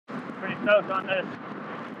stoked on this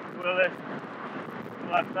wheelless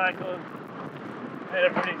left cycles. Made a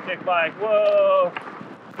pretty sick bike. Whoa!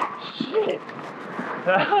 Shit!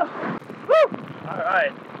 Woo!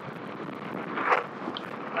 Alright.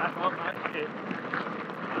 Back on my shit.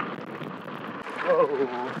 Whoa!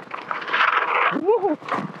 Woo!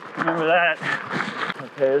 Remember that?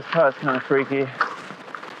 Okay, this car's kind of freaky.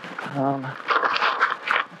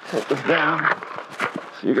 Take this down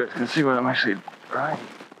so you guys can see what I'm actually riding.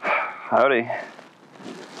 Howdy.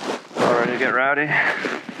 All ready to get rowdy?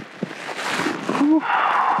 Whew.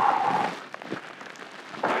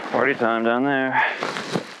 Party time down there.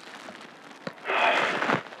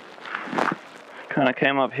 Kind of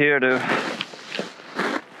came up here to,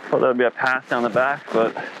 thought there'd be a path down the back,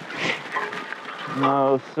 but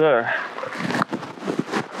no sir.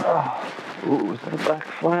 Oh. Ooh, is that a back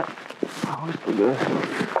flat? Oh, it's pretty good.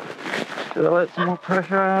 Should I let some more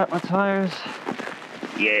pressure out my tires?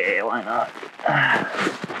 Yeah, why not?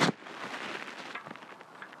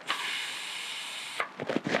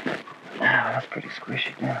 That's pretty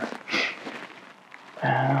squishy now.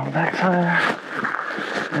 Back tire.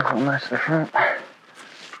 This will match the front.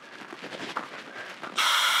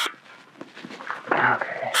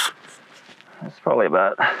 Okay. It's probably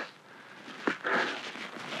about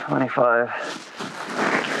 25,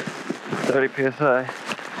 30 psi.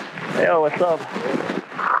 Hey, yo, what's up?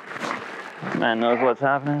 Man knows what's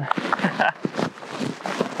happening.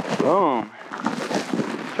 Boom.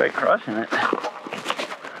 Straight crushing it.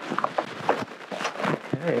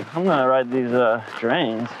 Okay, I'm gonna ride these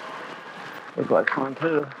drains. Look like fun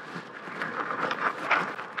too.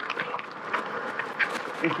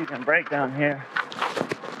 See if you can break down here.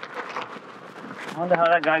 I wonder how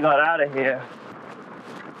that guy got out of here.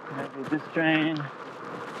 Maybe this drain.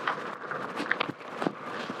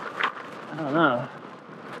 I don't know.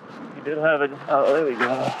 You did have it. Oh, there we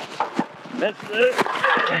go. Missed it.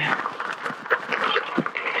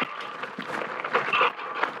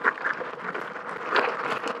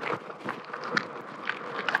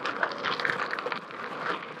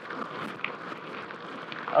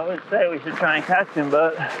 I would say we should try and catch him,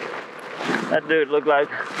 but that dude looked like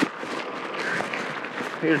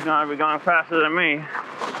he was gonna be going faster than me.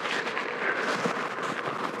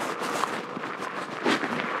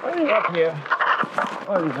 What is up here?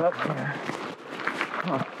 What is up here?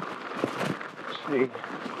 Huh. Let's see.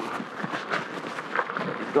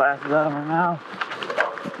 Get these glasses out of my mouth.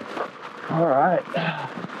 Alright.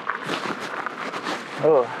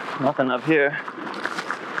 Oh, nothing up here.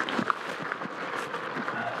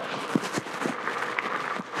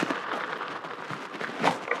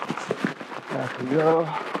 Back we go.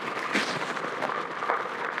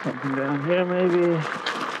 Something down here maybe.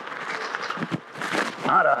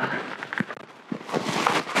 Nada.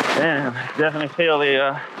 Damn, definitely feel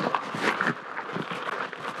the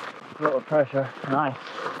little pressure. Nice.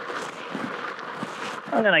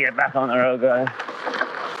 I'm gonna get back on the road, guys.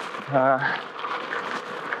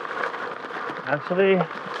 Actually,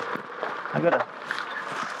 I gotta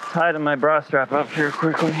tighten my bra strap up here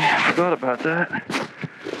quickly. I forgot about that.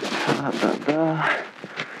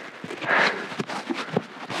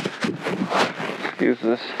 Excuse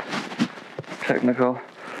this technical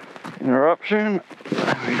interruption.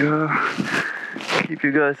 There we go. Keep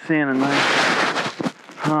you guys seeing a nice,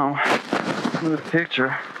 smooth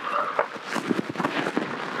picture.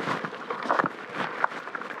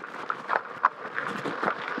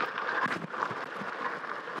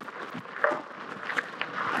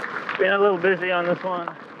 Been a little busy on this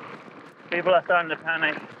one. People are starting to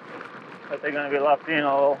panic that they're going to be locked in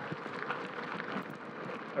all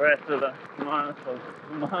the rest of the month. So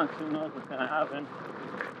who knows what's going to happen.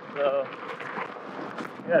 So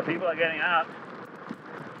yeah, people are getting out,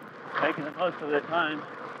 making the most of their time.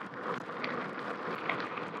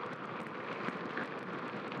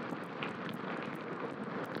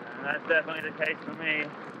 And that's definitely the case for me.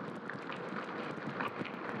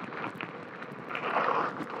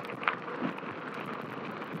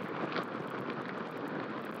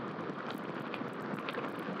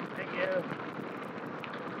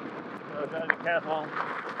 So gotta be careful on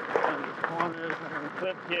these corners and the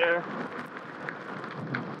clips here.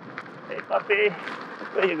 Hey puppy,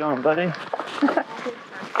 where you going, buddy? You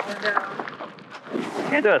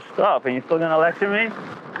can't do a stop and you're still gonna lecture me?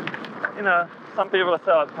 You know, some people are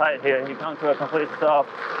so uptight here. You come to a complete stop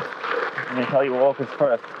and they tell you walk is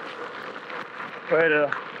first. Try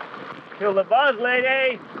to kill the buzz,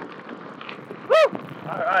 lady! Woo!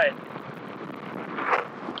 Alright.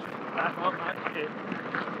 Back on my shit.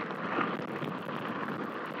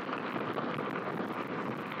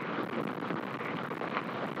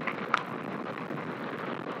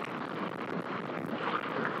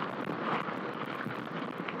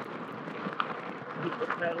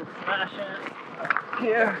 Metal smashing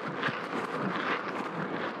here.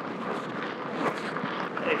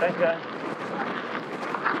 Hey, thanks guys.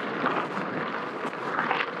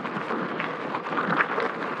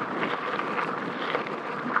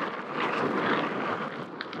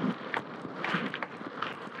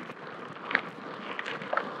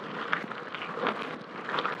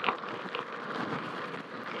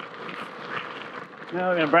 Now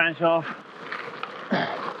we're going to branch off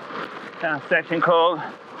down a section called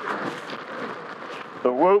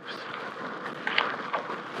the Whoops.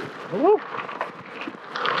 Whoop.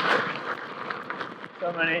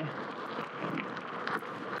 So many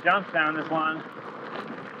jumps down this one.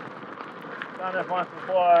 Done this once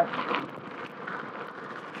before.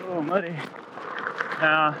 Ooh, muddy.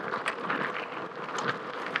 Now,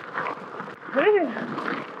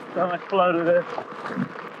 so much flow to this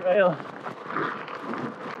trail.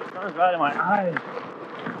 Sun's right in my eyes.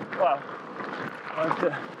 Wow. I want to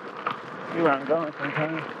see where I'm going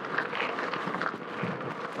sometimes.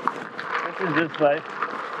 This is just like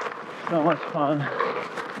so much fun.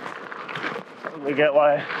 We get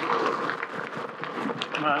why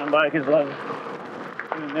mountain bikers love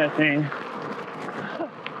doing their thing.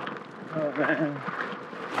 Oh man.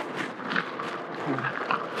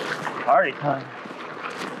 Party time.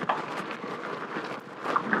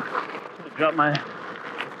 Drop my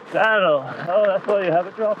saddle. Oh, that's why you have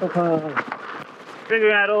a dropper code.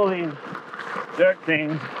 Figuring out all these dirt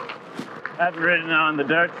things. I haven't ridden on the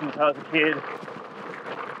dirt since I was a kid.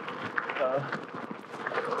 So,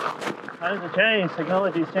 times have changed,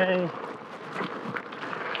 technology's changed.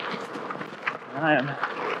 And I am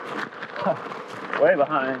way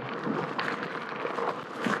behind.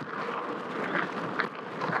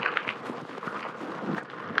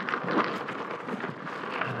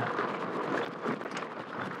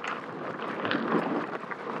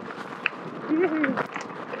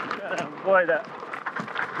 Gotta avoid that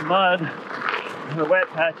mud, the wet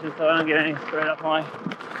patches, so I don't get any straight up my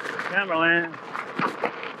camera lens.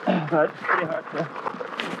 But it's pretty hard to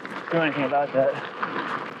do anything about that.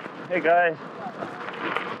 Hey guys,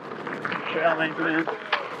 trail maintenance.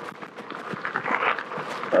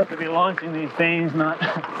 Supposed to be launching these things, not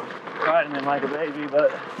riding them like a baby,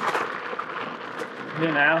 but you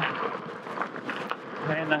know.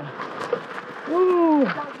 And woo!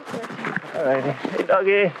 Alrighty, hey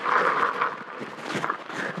doggy.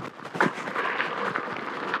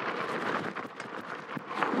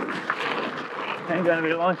 Ain't gonna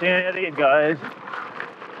be launching any of these guys.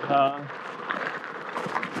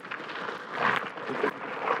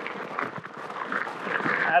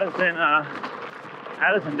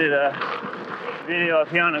 Addison did a video up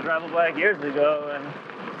here on a gravel bike years ago, and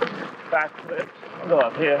backflips. I'll go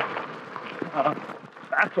up here.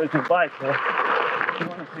 Backflips and bikes. So if you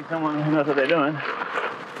want to see someone who knows what they're doing, you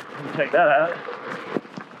can check that out.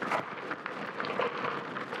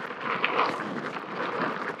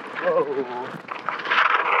 Whoa.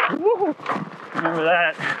 Woo. Remember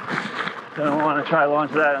that. Don't want to try to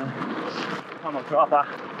launch that and I'm a dropper.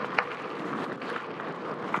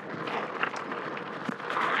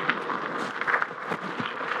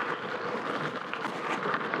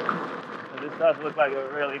 So this does look like a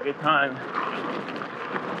really good time.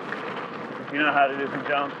 If you know how to do some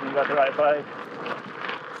jumps and you got the right bike.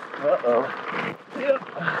 Uh-oh. Yep.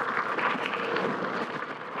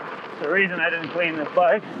 The reason I didn't clean this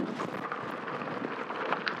bike.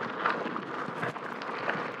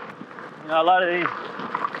 You know, a lot of these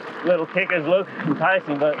little kickers look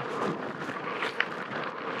enticing, but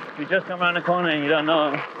if you just come around the corner and you don't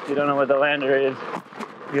know them, you don't know what the lander is,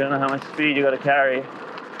 you don't know how much speed you got to carry,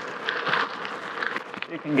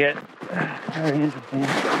 it can get very interesting.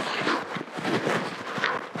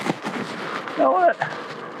 You know what?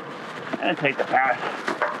 I'm gonna take the path.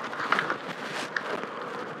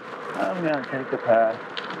 I'm gonna take the path.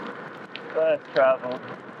 Let's travel.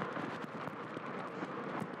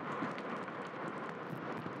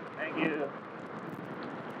 Thank you.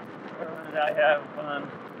 Everyone out having fun.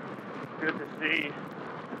 Good to see.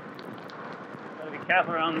 Gotta be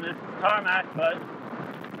careful around this tarmac, but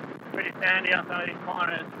it's pretty sandy on some of these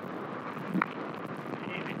corners.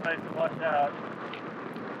 Easy place to wash out.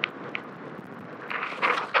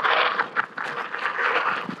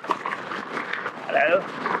 Hello.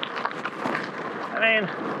 I mean,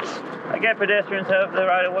 I get pedestrians have the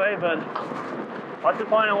right of way, but what's the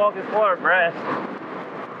point of walking 4 abreast,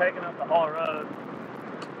 taking up the whole road?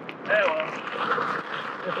 Yeah, well,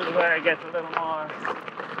 this is where it gets a little more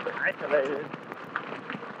isolated.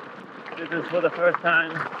 This is for the first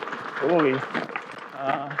time, 2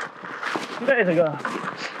 days ago,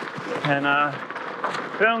 and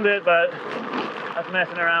filmed it, but I was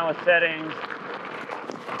messing around with settings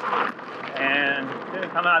and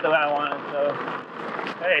didn't come out the way I wanted, so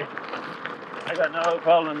hey, I got no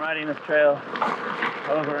problem riding this trail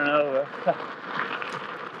over and over.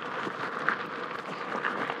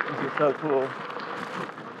 This is so cool.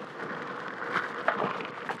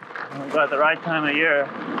 And we've got the right time of year.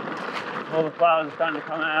 All the flowers are starting to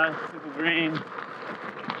come out, super green.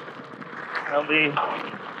 There'll be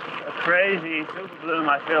a crazy super bloom,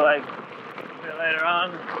 I feel like, a bit later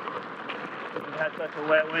on. We've had such a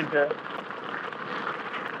wet winter.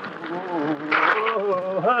 Ooh,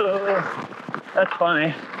 hello. That's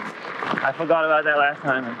funny. I forgot about that last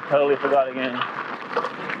time and totally forgot again.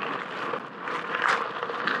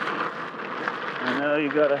 I know you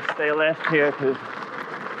gotta stay left here because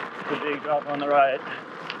it's a big drop on the right.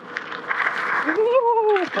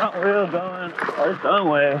 Woo, front wheel going its own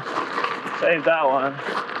way. Saved that one.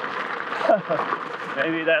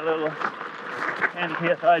 Maybe that little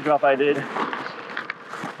 10 psi drop I did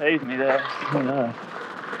saved me there. Who knows?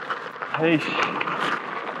 Hey.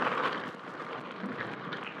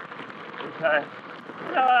 Okay.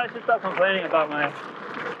 I should stop complaining about my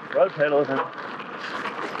road pedals and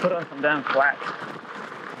put on some damn flats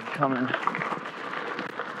and come and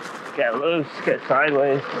get loose, get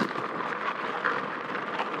sideways.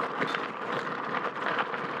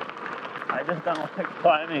 I just don't like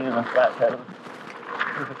climbing in a flat pedal.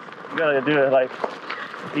 You gotta do it like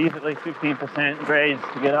easily 15% grades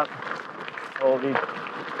to get up all these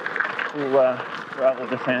cool gravel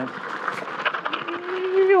descents.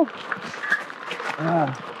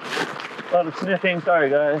 A lot of sniffing, sorry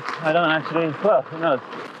guys. I don't actually, well, who knows?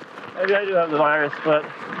 Maybe I do have the virus, but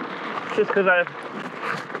just because I've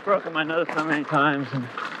broken my nose so many times and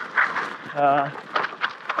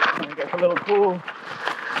when it gets a little cool,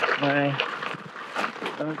 my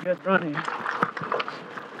nose gets runny.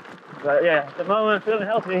 But yeah, at the moment feeling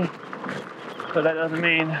healthy, but that doesn't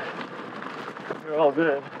mean you're all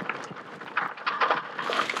good.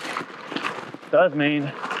 It does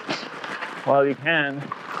mean while you can,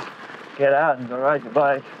 get out and go ride your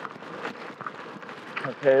bike.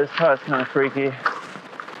 Okay, this part's kind of freaky.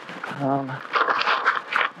 Let's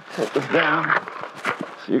set this down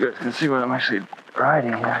so you guys can see what I'm actually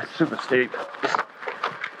riding here. It's super steep.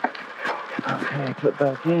 Okay, put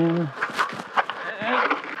back in.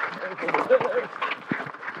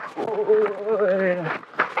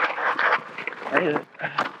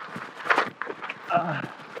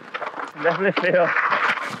 I definitely feel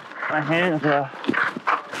my hands are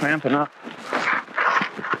cramping up.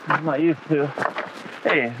 I'm not used to.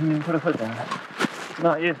 Hey, let me put a foot down. I'm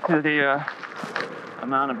not used to the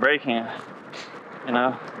amount of braking. You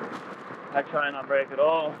know, I try not brake at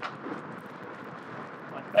all.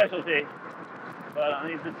 My specialty, but on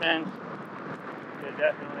these descents, they're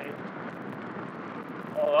definitely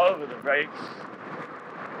all over the brakes.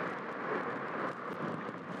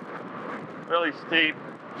 Really steep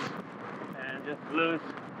and just loose.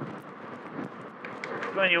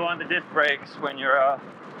 It's when you want the disc brakes, when you're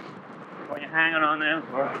hanging on them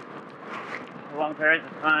for long periods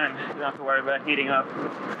of time. You don't have to worry about heating up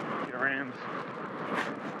your rims,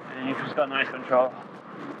 and you've just got nice control.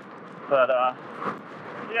 But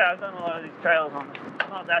yeah, I've done a lot of these trails on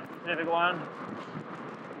not that specific one,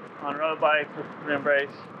 on road bikes with rim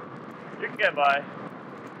brakes. You can get by.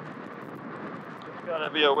 Just gotta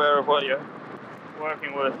be aware of what you're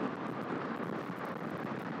working with.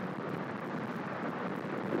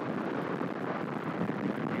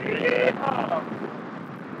 Yeah.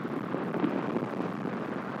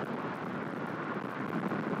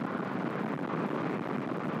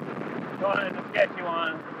 Going into sketchy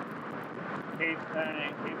one. Keep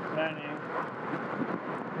turning, keep turning.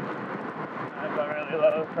 I've got really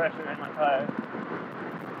low pressure in my tires.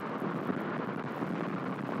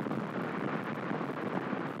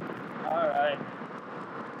 Alright.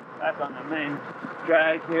 Back on the main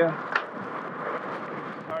drag here. As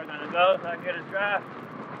far as I'm gonna go, so I can get a draft.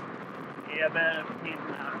 Yeah, better 15 an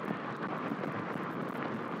hour.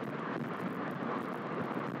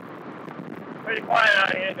 Pretty quiet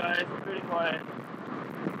out here, guys. Pretty quiet.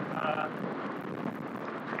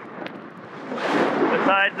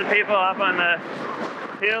 Besides the people up on the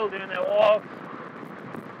hill doing their walks,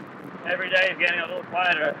 every day is getting a little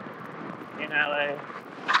quieter in LA.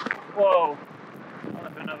 Whoa!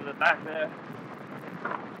 I've been over the back there.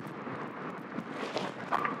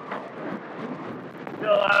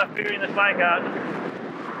 Still figuring this bike out.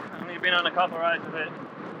 I've only been on a couple rides with it.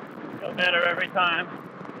 Feel better every time.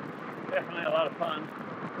 Definitely a lot of fun.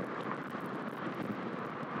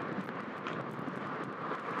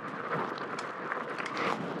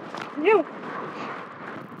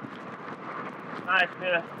 nice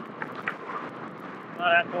to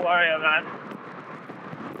not have to worry about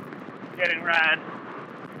getting rad.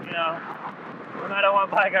 You know, no matter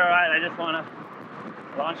what bike I ride, I just want to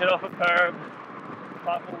launch it off a curb,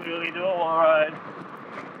 pop a wheelie, do a wall ride.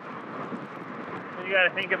 So you got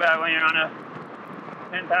to think about when you're on a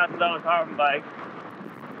 $10,000 carbon bike.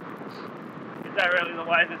 Is that really the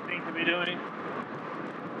wisest thing to be doing?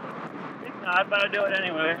 It's not, but I do it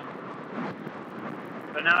anyway.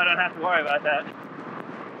 But now I don't have to worry about that.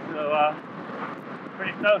 So,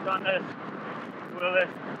 pretty stoked on this wheelless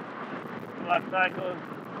left cycle.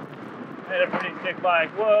 Made a pretty sick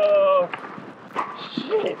bike. Whoa!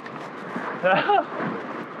 Shit! I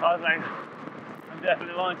was like, I'm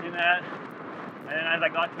definitely launching that. And then as I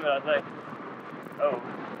got to it, I was like, oh,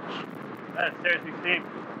 that's seriously steep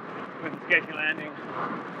with a sketchy landing.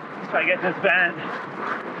 Let's try to get this bend.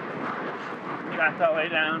 That's our way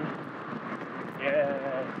down.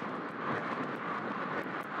 Yes.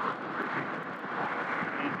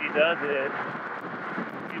 Easy does it.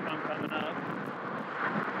 Keep on coming up.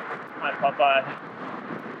 Might pop by.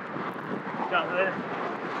 Jump this.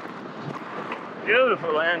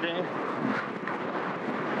 Beautiful landing.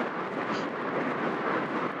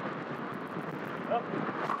 Oh.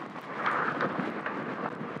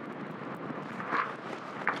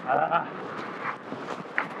 I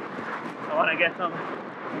want to get some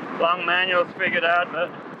long manuals figured out, but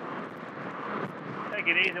take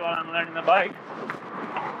it easy while I'm learning the bike.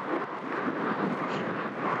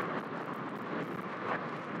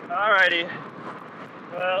 Alrighty,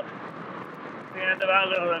 well, the end of our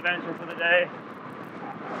little adventure for the day.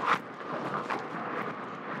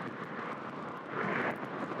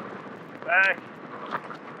 Back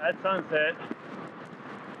at sunset.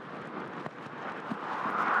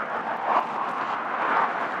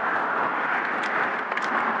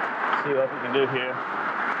 See what we can do here.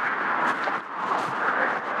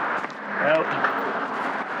 Well,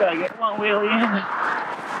 gotta get one wheelie in.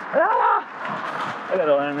 Ah! I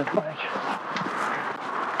gotta land this bike.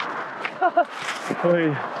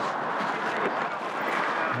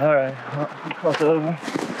 Alright, well, cross it over.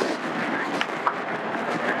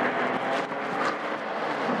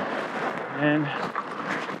 And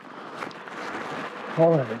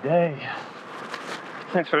call it a day.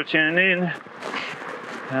 Thanks for tuning in.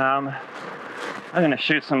 I'm gonna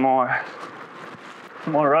shoot some more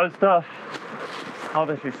road stuff,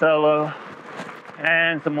 obviously solo,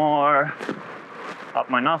 and some more up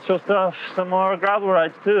my nostril stuff, some more gravel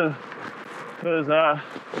rides too, because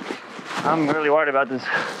I'm really worried about this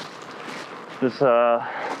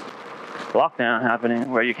lockdown happening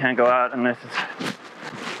where you can't go out unless it's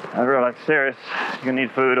real like serious. You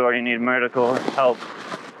need food or you need medical help.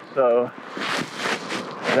 So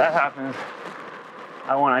if that happens,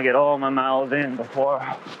 I want to get all my miles in before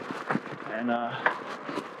and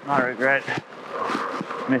not regret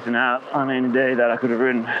missing out on any day that I could have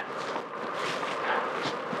ridden.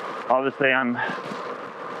 Obviously, I'm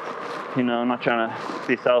not trying to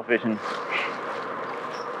be selfish and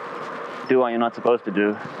do what you're not supposed to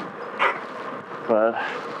do. But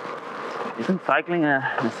isn't cycling a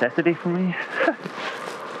necessity for me?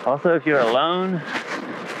 Also, if you're alone,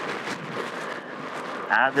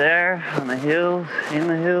 out there on the hills, in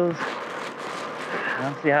the hills, I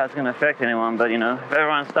don't see how it's going to affect anyone. But if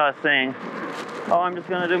everyone starts saying, oh, I'm just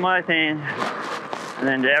going to do my thing, and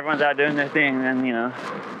then everyone's out doing their thing, then we're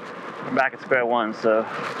back at square one. So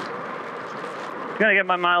I'm going to get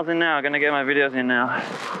my miles in now, going to get my videos in now.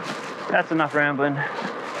 That's enough rambling.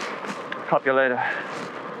 Talk to you later.